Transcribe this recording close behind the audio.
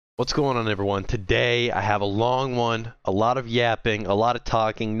What's going on, everyone? Today I have a long one, a lot of yapping, a lot of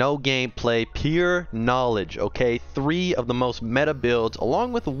talking, no gameplay, pure knowledge, okay? 3 of the most meta builds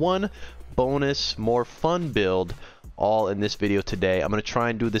along with one bonus, more fun build, all in this video today. I'm going to try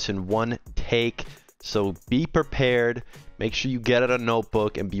and do this in one take, so be prepared. Make sure you get out a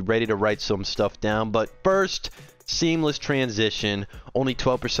notebook and be ready to write some stuff down. But first, seamless transition. Only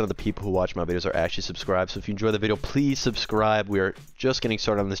 12% of the people who watch my videos are actually subscribed, so if you enjoy the video, please subscribe. We are just getting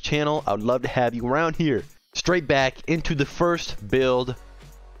started on this channel. I would love to have you around here. Straight back into the first build.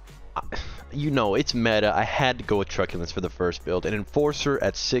 You know, it's meta. I had to go with truculence for the first build. An enforcer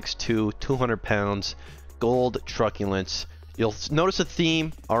at 6'2", 200 pounds, gold truculence. You'll notice a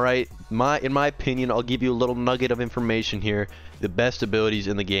theme, alright? In my opinion, I'll give you a little nugget of information here. The best abilities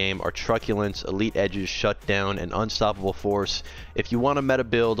in the game are truculence, elite edges, shutdown, and unstoppable force. If you want a meta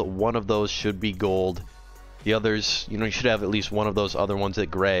build, one of those should be gold. The others, you know, you should have at least one of those other ones at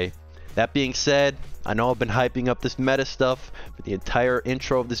gray. That being said, I know I've been hyping up this meta stuff for the entire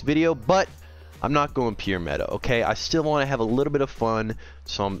intro of this video, but I'm not going pure meta, okay? I still want to have a little bit of fun,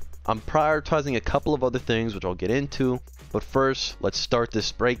 so I'm prioritizing a couple of other things, which I'll get into. But first, let's start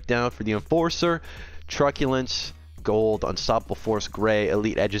this breakdown for the enforcer. Truculence, gold, unstoppable force, gray,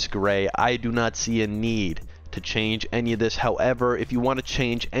 elite edges, gray. I do not see a need to change any of this. However, if you want to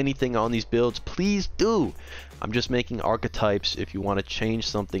change anything on these builds, please do. I'm just making archetypes. If you want to change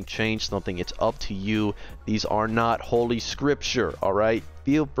something, it's up to you. These are not holy scripture, alright?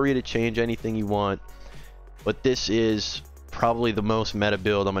 Feel free to change anything you want. But this is probably the most meta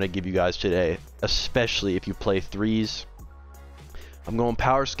build I'm going to give you guys today, especially if you play threes. I'm going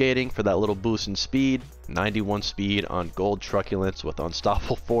power skating for that little boost in speed. 91 speed on gold truculence with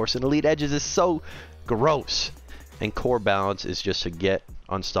unstoppable force, and elite edges is so gross. And core balance is just to get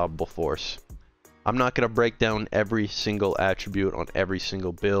unstoppable force. I'm not going to break down every single attribute on every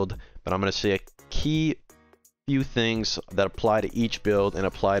single build, but I'm going to say a key few things that apply to each build and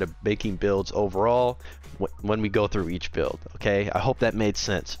apply to making builds overall when we go through each build. Okay, I hope that made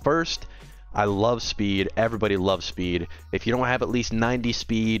sense. First, I love speed. Everybody loves speed. If you don't have at least 90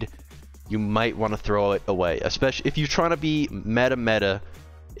 speed, you might want to throw it away, especially if you're trying to be meta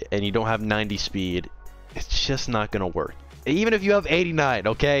and you don't have 90 speed. It's just not gonna work. Even if you have 89,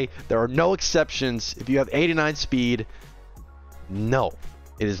 okay, there are no exceptions. If you have 89 speed, no,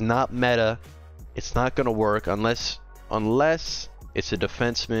 it is not meta. It's not gonna work unless it's a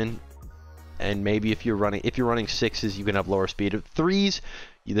defenseman, and maybe if you're running sixes, you can have lower speed. Threes,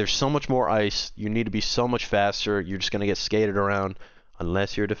 there's so much more ice. You need to be so much faster. You're just gonna get skated around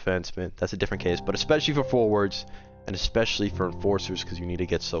unless you're a defenseman. That's a different case, but especially for forwards and especially for enforcers, because you need to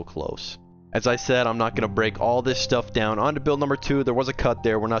get so close. As I said, I'm not gonna break all this stuff down. On to build number 2. There was a cut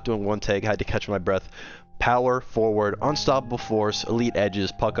there. We're not doing one take. I had to catch my breath. Power forward, unstoppable force, elite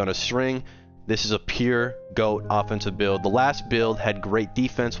edges, puck on a string. This is a pure GOAT offensive build. The last build had great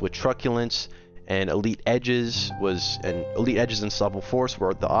defense with truculence, and elite edges and unstoppable force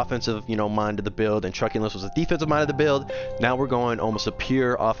were the offensive, mind of the build, and truculence was the defensive mind of the build. Now we're going almost a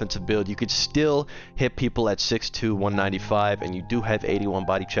pure offensive build. You could still hit people at 6'2", 195, and you do have 81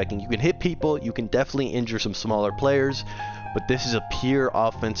 body checking. You can hit people. You can definitely injure some smaller players, but this is a pure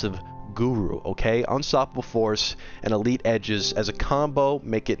offensive guru, okay? Unstoppable force and elite edges as a combo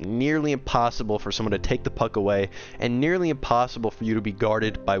make it nearly impossible for someone to take the puck away, and nearly impossible for you to be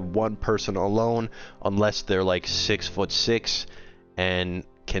guarded by one person alone unless they're like 6'6" and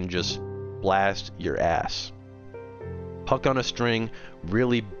can just blast your ass. Puck on a string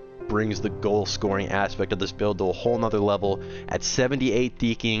really brings the goal scoring aspect of this build to a whole nother level. At 78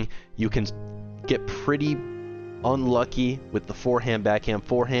 deking, you can get pretty unlucky with the forehand backhand.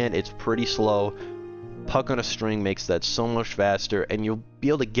 Forehand, it's pretty slow. Puck on a string makes that so much faster, and you'll be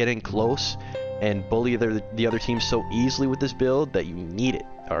able to get in close and bully the other team so easily with this build that you need it.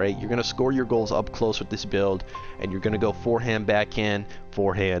 Alright, you're going to score your goals up close with this build, and you're going to go forehand backhand,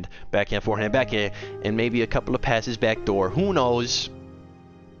 forehand backhand, forehand backhand, and maybe a couple of passes backdoor. Who knows?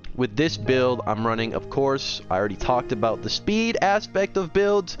 With this build, I'm running, of course, I already talked about the speed aspect of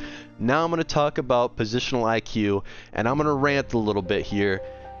builds. Now I'm going to talk about positional IQ, and I'm going to rant a little bit here.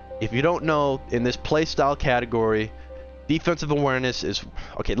 If you don't know, in this playstyle category, defensive awareness is...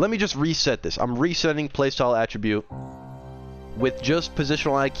 Okay, let me just reset this. I'm resetting playstyle attribute. With just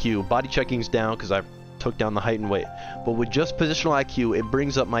positional IQ, body checking's down because I took down the height and weight. But with just positional IQ, it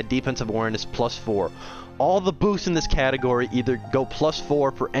brings up my defensive awareness +4. All the boosts in this category either go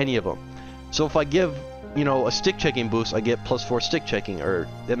 +4 for any of them. So if I give you know, a stick checking boost, I get +4 stick checking,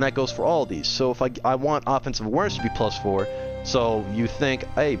 and that goes for all of these. So if I want offensive awareness to be +4, so you think,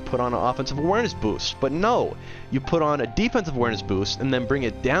 hey, put on an offensive awareness boost. But no, you put on a defensive awareness boost and then bring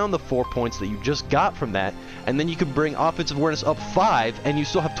it down the 4 points that you just got from that, and then you can bring offensive awareness up 5, and you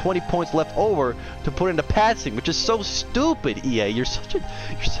still have 20 points left over to put into passing, which is so stupid, EA. You're such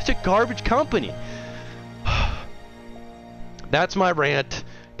a garbage company. That's my rant.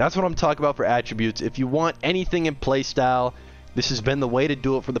 That's what I'm talking about for attributes. If you want anything in playstyle, this has been the way to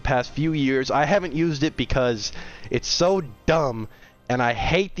do it for the past few years. I haven't used it because it's so dumb and I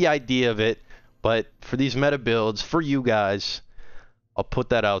hate the idea of it, but for these meta builds, for you guys, I'll put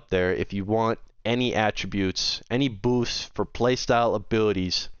that out there. If you want any attributes, any boosts for playstyle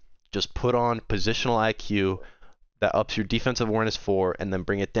abilities, just put on positional IQ that ups your defensive awareness 4 and then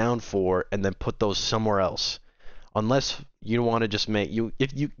bring it down 4 and then put those somewhere else. Unless you want to just make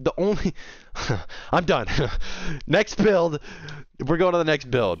I'm done. Next build, we're going to the next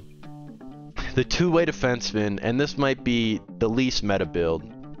build. The two-way defenseman, and this might be the least meta build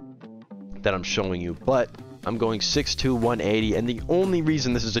that I'm showing you, but I'm going 6'2", 180, and the only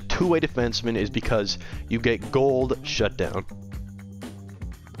reason this is a two-way defenseman is because you get gold shutdown.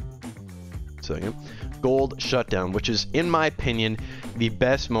 Gold shutdown, which is, in my opinion, the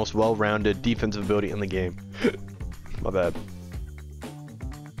best, most well-rounded defensive ability in the game. My bad.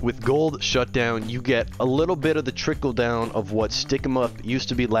 With gold shutdown, you get a little bit of the trickle down of what stick 'em up used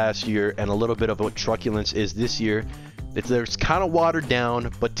to be last year, and a little bit of what truculence is this year. There's kind of watered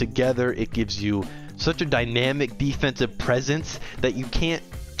down, but together it gives you such a dynamic defensive presence that you can't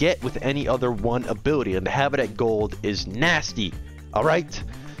get with any other one ability, and to have it at gold is nasty. All right.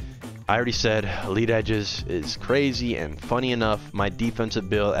 I already said elite edges is crazy, and funny enough, my defensive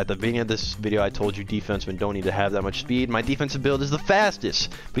build, at the beginning of this video I told you defensemen don't need to have that much speed. My defensive build is the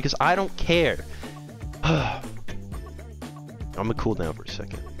fastest because I don't care. I'm gonna cool down for a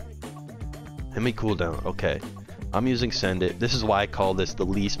second. Let me cool down. Okay, I'm using Send It. This is why I call this the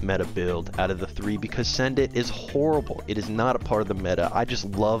least meta build out of the 3, because Send It is horrible. It is not a part of the meta. I just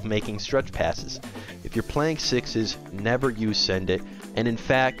love making stretch passes. If you're playing sixes, never use Send It. And in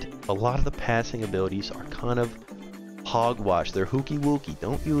fact, a lot of the passing abilities are kind of hogwash. They're hooky wooky.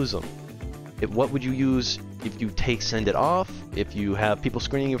 Don't use them. What would you use if you take Send It off? If you have people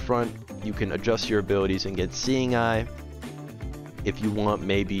screening in front, you can adjust your abilities and get Seeing Eye. If you want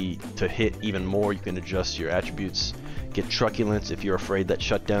maybe to hit even more, you can adjust your attributes. Get Truculence if you're afraid that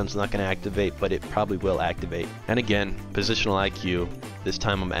Shutdown's not going to activate, but it probably will activate. And again, Positional IQ. This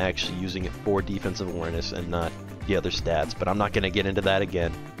time I'm actually using it for defensive awareness and not the other stats, but I'm not going to get into that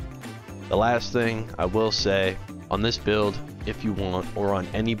again. The last thing I will say on this build, if you want, or on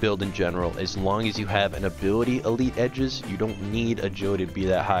any build in general, as long as you have an ability elite edges, you don't need agility to be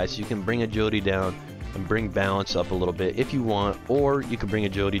that high, so you can bring agility down and bring balance up a little bit if you want, or you can bring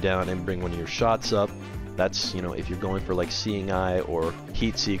agility down and bring one of your shots up. That's, you know, if you're going for like Seeing Eye or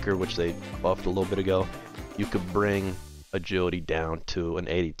Heat Seeker, which they buffed a little bit ago, you could bring agility down to an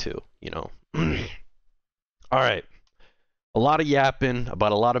 82, you know. Alright, a lot of yapping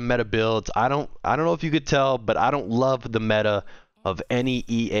about a lot of meta builds. I don't know if you could tell, but I don't love the meta of any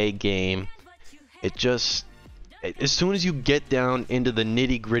EA game. It just, as soon as you get down into the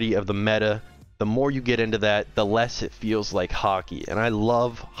nitty gritty of the meta, the more you get into that, the less it feels like hockey. And I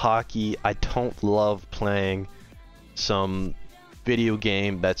love hockey. I don't love playing some video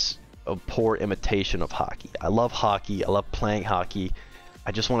game that's a poor imitation of hockey. I love hockey. I love playing hockey.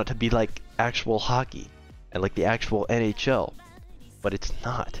 I just want it to be like actual hockey and like the actual NHL. But it's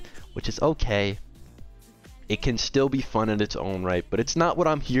not, which is okay. It can still be fun in its own right, but it's not what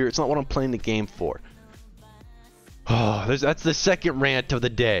I'm here. It's not what I'm playing the game for. Oh, that's the second rant of the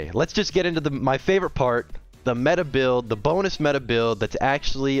day. Let's just get into my favorite part, the meta build, the bonus meta build that's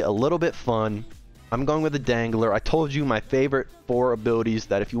actually a little bit fun. I'm going with the Dangler. I told you my favorite 4 abilities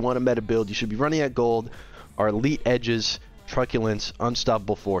that if you want a meta build, you should be running at gold are Elite Edges, Truculence,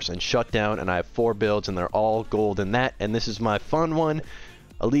 Unstoppable Force, and Shutdown. And I have 4 builds, and they're all gold in that. And this is my fun one.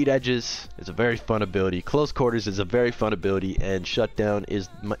 Elite Edges is a very fun ability. Close Quarters is a very fun ability. And Shutdown is,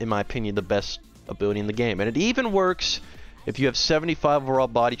 in my opinion, the best ability in the game. And it even works if you have 75 overall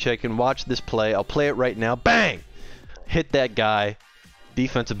body check. And watch this play. I'll play it right now. Bang! Hit that guy.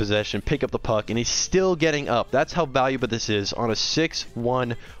 Defensive possession, pick up the puck, and he's still getting up. That's how valuable this is. On a 6'1",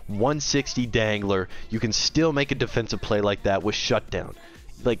 160 Dangler, you can still make a defensive play like that with Shutdown.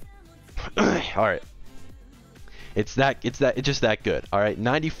 Like, alright. It's just that good. Alright,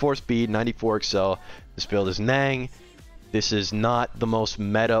 94 speed, 94 excel. This build is Nang. This is not the most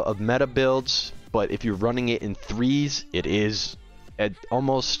meta of meta builds, but if you're running it in 3s, it is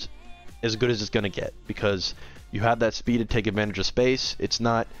almost as good as it's going to get, because you have that speed to take advantage of space. It's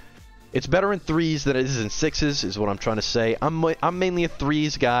better in 3s than it is in 6s, is what I'm trying to say. I'm mainly a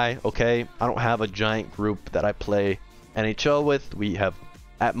 3s guy, okay? I don't have a giant group that I play NHL with. We have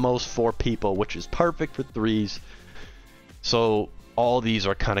at most 4 people, which is perfect for 3s. So all these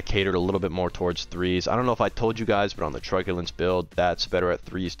are kind of catered a little bit more towards 3s. I don't know if I told you guys, but on the truculence build, that's better at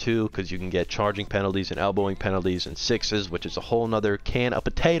 3s too, because you can get charging penalties and elbowing penalties in 6s, which is a whole nother can of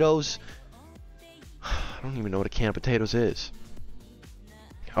potatoes. I don't even know what a can of potatoes is.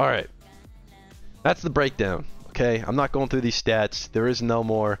 Alright. That's the breakdown, okay? I'm not going through these stats. There is no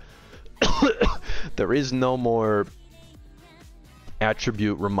more there is no more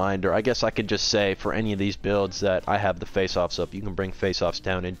attribute reminder. I guess I could just say for any of these builds that I have the face-offs up. You can bring face-offs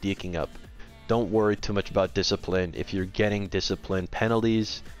down and deking up. Don't worry too much about discipline. If you're getting discipline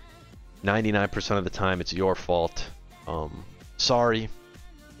penalties, 99% of the time it's your fault. Sorry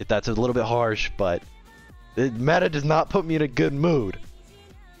if that's a little bit harsh, but the meta does not put me in a good mood.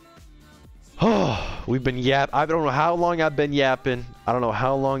 Oh, we've been I don't know how long I've been yapping. I don't know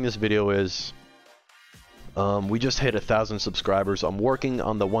how long this video is. We just hit 1,000 subscribers. I'm working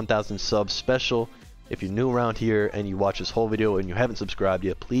on the 1,000 subs special. If you're new around here and you watch this whole video and you haven't subscribed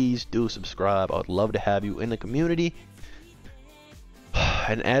yet, please do subscribe. I would love to have you in the community.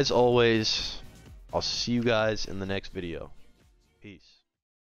 And as always, I'll see you guys in the next video. Peace.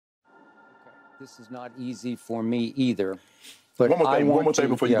 This is not easy for me either. But one more thing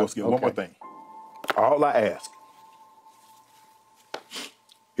before you go, Skip. One more thing. All I ask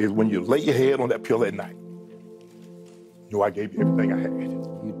is when you lay your head on that pillow at night, I gave you everything I had.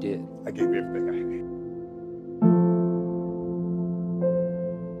 You did. I gave you everything I had.